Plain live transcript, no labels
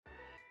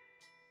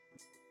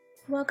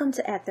Welcome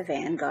to At the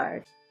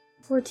Vanguard.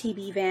 We're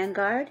TB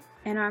Vanguard,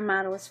 and our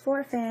motto is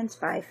 4 fans,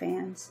 5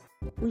 fans.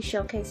 We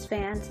showcase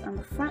fans on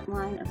the front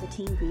line of the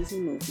Team Breezy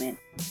movement.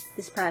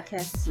 This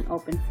podcast is an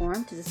open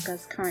forum to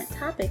discuss current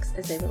topics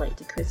as they relate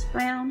to Chris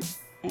Brown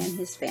and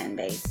his fan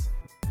base.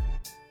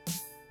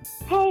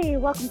 Hey,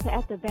 welcome to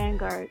At the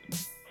Vanguard.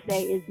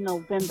 Today is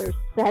November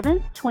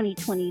 7th,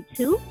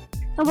 2022,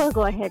 and we'll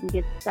go ahead and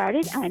get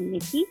started. I'm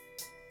Nikki.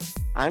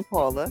 I'm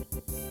Paula.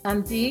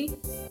 I'm Dee.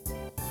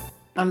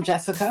 I'm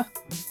Jessica.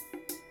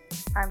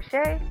 I'm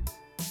Shay.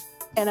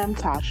 And I'm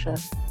Tasha.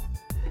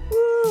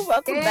 Woo,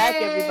 welcome back,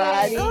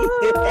 everybody.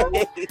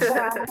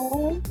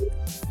 Oh.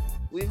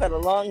 We've had a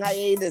long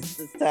hiatus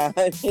this time.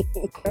 It's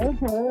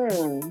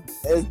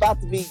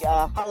about to be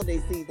holiday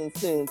season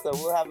soon, so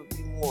we'll have a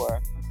few more.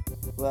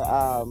 But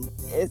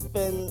it's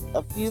been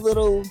a few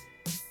little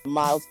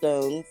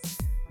milestones.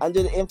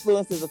 Under the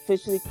Influence is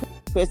officially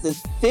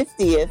Chris's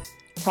 50th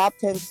top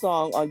 10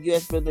 song on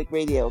U.S. Rhythmic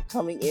Radio,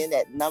 coming in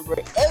at number 8.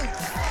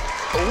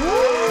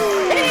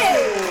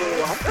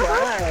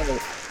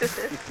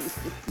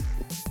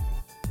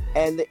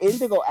 And the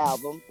Indigo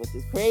album, which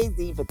is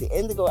crazy, but the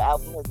Indigo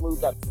album has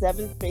moved up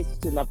 7 spaces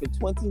to number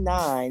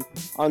 29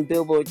 on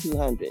Billboard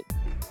 200.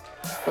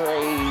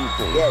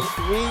 Crazy. Yes,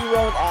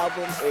 3-Road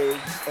album is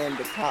in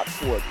the top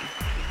 40.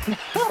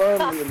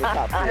 Firmly in the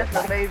top 40. That's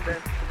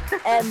amazing.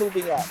 And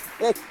moving up.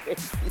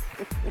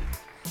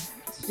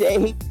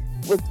 Shay,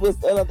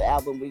 what's another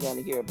album we're going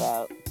to hear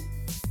about?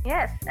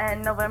 Yes,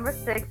 and November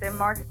 6th, it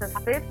marks the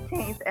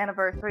 15th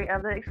anniversary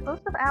of the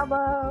exclusive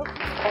album.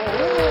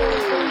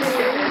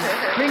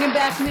 Bringing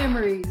back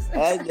memories.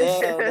 I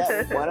know, that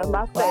was One of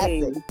my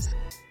faves.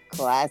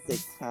 Classic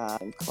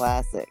time,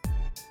 classic.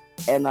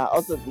 And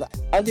also,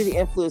 Under the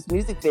Influence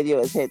music video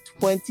has hit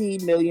 20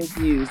 million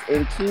views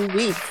in 2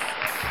 weeks.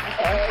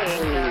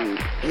 Hey.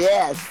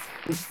 Yes.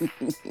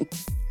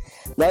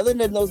 Now, other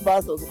than those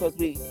bottles, of course,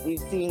 we've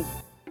seen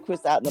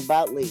Chris out and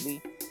about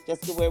lately.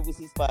 Jessica, where was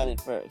he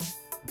spotted first?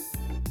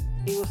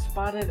 He was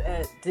spotted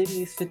at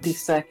Diddy's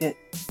 52nd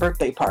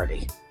birthday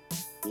party.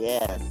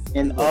 Yes.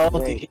 And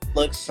he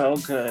looks so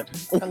good.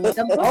 Them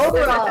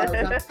overalls,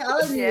 I'm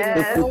telling you.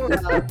 Yes. Them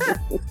overalls.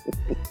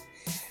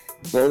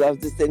 But I was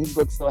just saying, he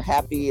looks so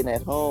happy and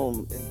at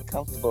home and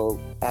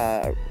comfortable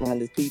around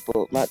his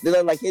people.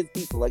 They're like his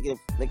people, like his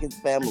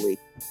family.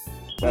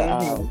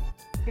 But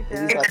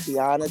he's got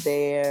Tiana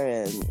there,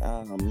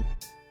 and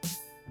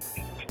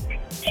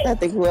I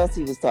think who else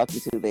he was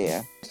talking to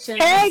there.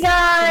 Hey,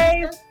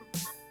 guys!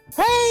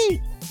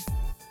 Hey!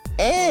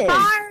 Hey!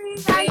 Sorry,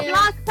 I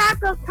lost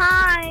track of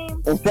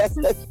time. That's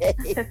okay.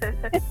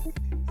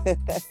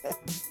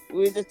 We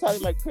were just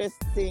talking about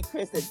seeing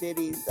Chris at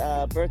Diddy's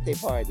birthday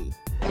party.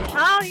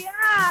 Oh,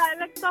 yeah, it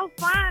looks so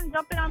fun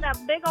jumping on that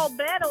big old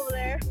bed over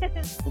there.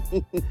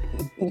 Yeah,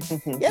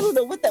 I don't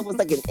know what that was,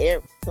 like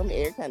some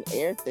kind of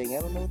air thing. I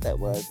don't know what that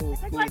was. It was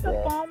It's cool, like a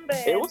though. foam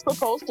bed. It was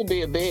supposed to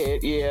be a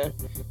bed, yeah.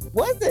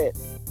 Was it?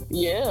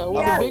 Yeah, it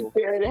was a big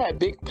bed. It had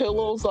big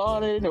pillows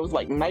on it. And it was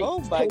like nice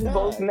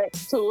tables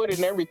next to it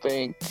and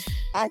everything.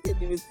 I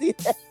didn't even see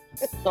that.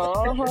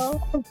 Uh-huh.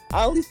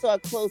 I only saw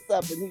it close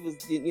up, and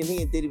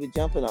he and Diddy were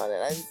jumping on it.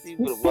 I didn't see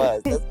what it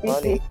was. That's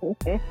funny.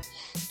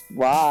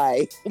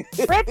 Why?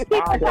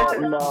 I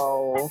don't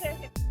know.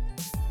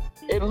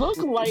 It looked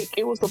like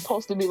it was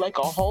supposed to be like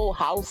a whole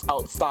house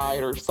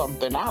outside or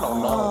something. I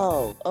don't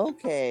know. Oh,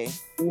 okay.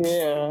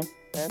 Yeah.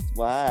 That's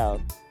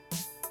wild.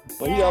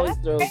 Well, he always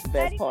throws the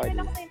best parties.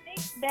 Only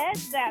makes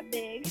beds that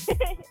big.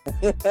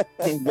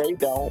 They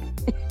don't.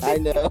 I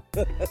know.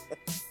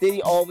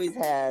 Diddy always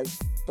has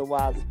the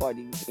wildest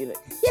party. He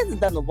hasn't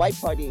done the white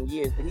party in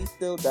years, but he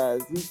still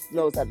does. He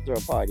knows how to throw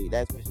a party,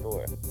 that's for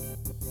sure.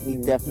 He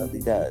definitely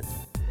does.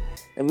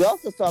 And we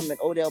also saw him at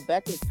Odell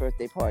Beckham's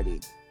birthday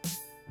party.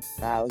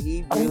 Now,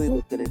 he really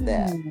looked good at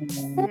that.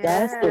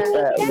 That's what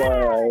that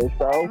was.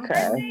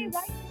 Okay.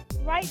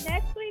 Right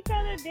next to each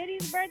other,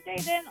 Diddy's birthday,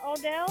 then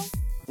Odell.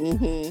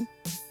 Mm-hmm.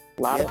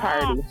 A lot of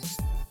parties.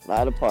 A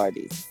lot of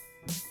parties.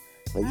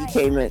 But he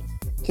came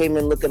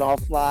in looking all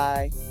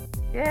fly.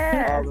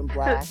 Yeah. All in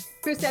black.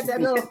 Chris had that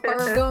little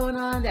fur going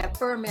on, that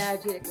fur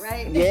magic,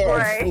 right? Yeah.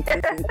 Right.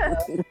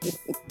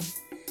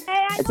 Hey,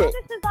 I know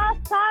this is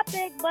off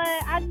topic, but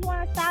I just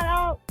want to shout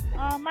out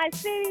my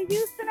city,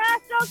 Houston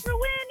Astros, for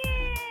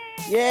winning.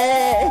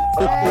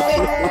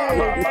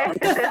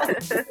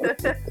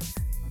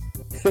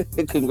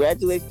 Yay!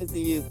 Congratulations to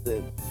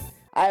Houston.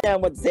 I don't know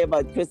what to say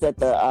about Chris at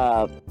the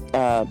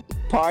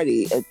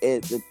party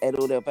at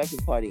Odell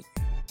Beckham's party.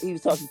 He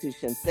was talking to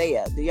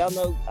Shenseea. Do y'all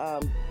know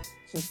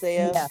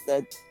Shenseea,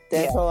 the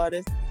dancehall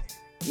artist?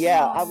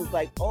 Yeah, I was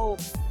like, oh,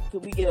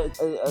 could we get a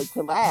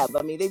collab?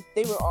 I mean,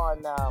 they were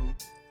on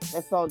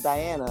that song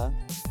Diana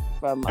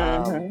from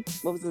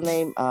what was the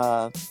name?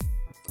 That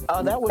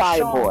was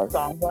Fireboy. Sean's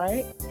song,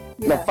 right?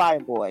 Yeah. No,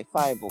 Fireboy.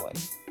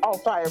 Oh,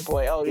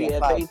 Fireboy. Oh, yeah.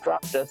 Fireboy. They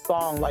dropped a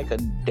song like a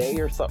day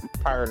or something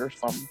apart or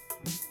something.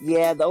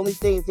 Yeah, the only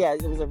thing is,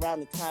 it was around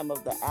the time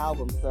of the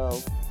album,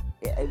 so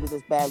it was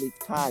just badly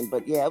timed.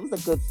 But yeah, it was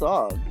a good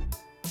song.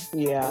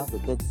 Yeah. That's a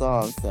good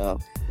song. So,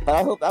 but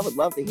I would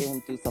love to hear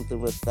him do something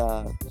with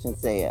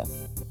Shinseiya.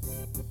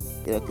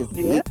 You know, because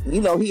Yeah. he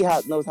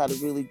knows how to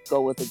really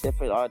go with a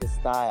different artist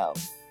style.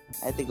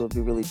 I think it would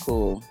be really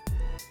cool.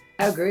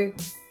 I agree.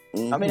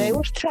 I mean, they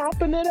was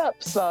chopping it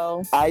up,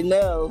 so. I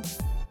know.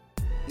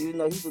 Even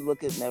though he was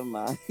looking, never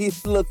mind. He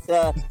looked. He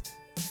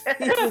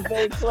was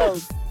very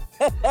close.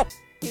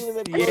 He was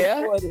at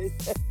close quarters.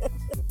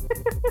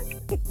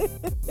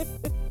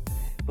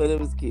 But it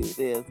was cute.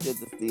 Yeah, it's good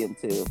to see him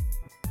too.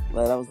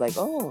 But I was like,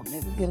 oh,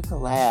 maybe we get a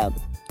collab.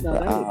 No,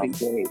 But, that would be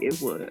great.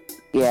 It would.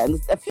 yeah, and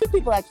a few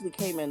people actually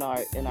came in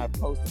our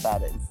post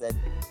about it and said,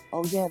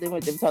 oh yeah, they were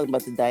talking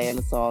about the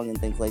Diana song and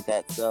things like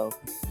that. So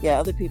yeah,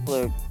 other people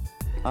are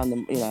on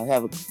the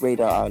have a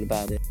radar on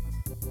about it.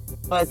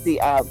 But see,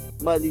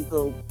 one of these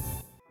little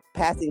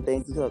passing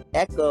things. So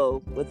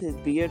Echo with his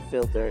beard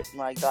filter.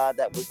 My God,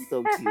 that was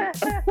so cute.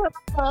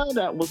 Oh,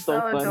 that was so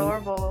funny.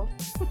 Adorable.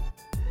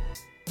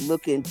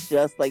 Looking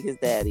just like his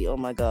daddy. Oh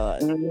my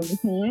God.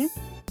 Mm-hmm.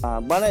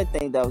 One other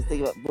thing that I was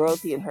thinking about,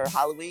 Royalty in her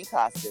Halloween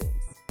costumes.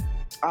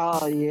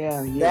 Oh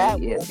yeah.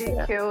 She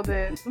killed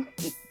it.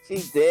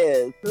 She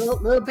did.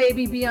 Little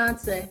baby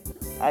Beyonce.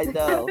 I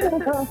know.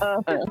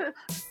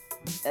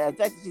 And the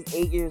fact that she's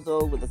 8 years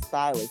old with a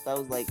stylist, I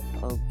was like,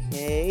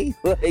 okay.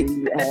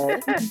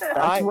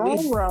 Aren't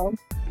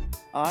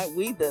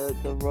we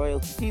the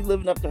royalty? She's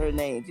living up to her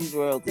name. She's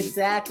royalty.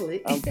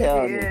 Exactly. I'm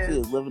telling you, she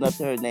is living up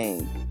to her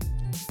name.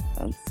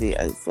 See,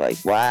 I was like,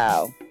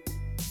 wow.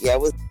 Yeah,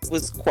 it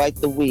was quite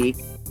the week.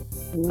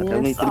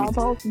 Yes,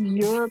 although the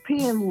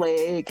European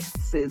leg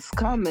is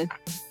coming.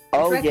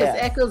 Oh, right, yeah.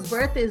 Echo's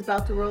birthday is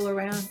about to roll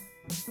around.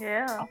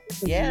 Yeah.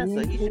 Yeah,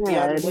 so you should be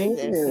on the way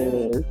there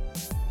soon.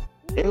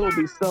 It would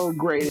be so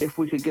great if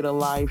we could get a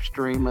live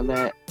stream of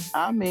that.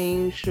 I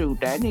mean, shoot,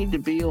 that need to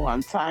be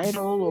on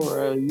Tidal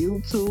or a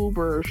YouTube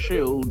or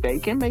shoot. They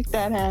can make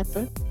that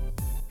happen.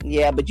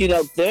 Yeah, but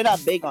they're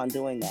not big on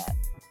doing that.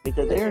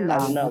 Because they're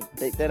not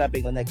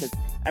big on that. Because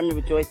I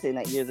remember Joyce saying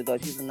that years ago.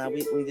 She said, no,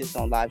 we just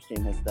don't live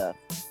stream her stuff.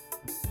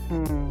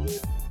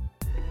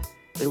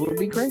 It would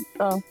be great,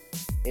 though.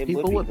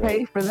 People would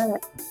pay for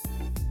that.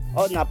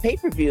 Oh, now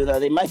pay-per-view,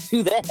 though. They might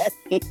do that.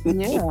 Yeah,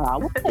 I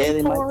would yeah, pay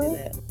they might for do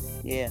it. that.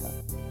 Yeah.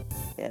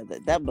 Yeah,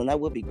 that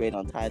would be great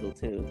on Tidal,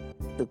 too.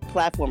 The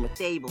platform is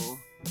stable.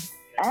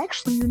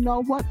 Actually, you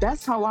know what?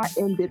 That's how I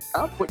ended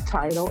up with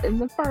Tidal in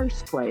the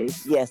first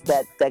place. Yes,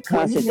 that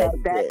concert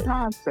that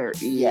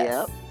concert.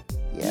 Yes.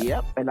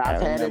 Yep. And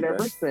I've had it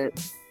ever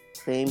since.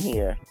 Same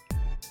here.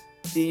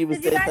 See, you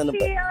Did you guys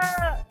see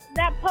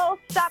that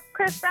post Shop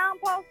Chris Brown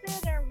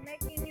posted? They're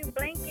making new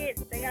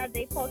blankets.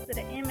 They posted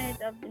an image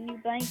of the new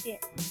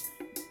blanket.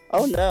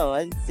 Oh no,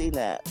 I didn't see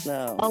that.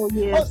 No. Oh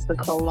yes, the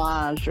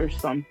collage or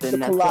something. The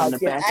that's collage. on the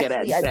back of that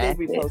I did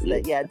repost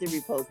that. Yeah, I did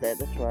repost that.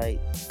 That's right.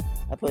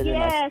 I put it in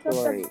my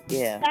story.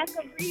 That's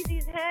a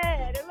Breezy's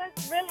head. It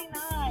looks really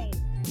nice.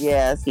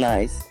 Yeah, it's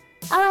nice.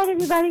 All right,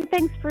 everybody.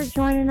 Thanks for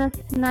joining us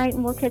tonight,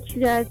 and we'll catch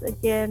you guys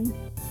again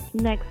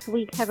next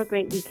week. Have a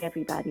great week,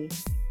 everybody.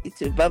 You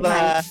too.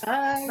 Bye-bye.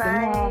 Bye.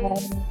 Bye.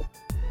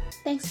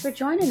 Thanks for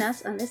joining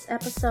us on this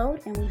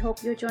episode, and we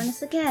hope you'll join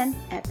us again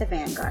at the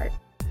Vanguard.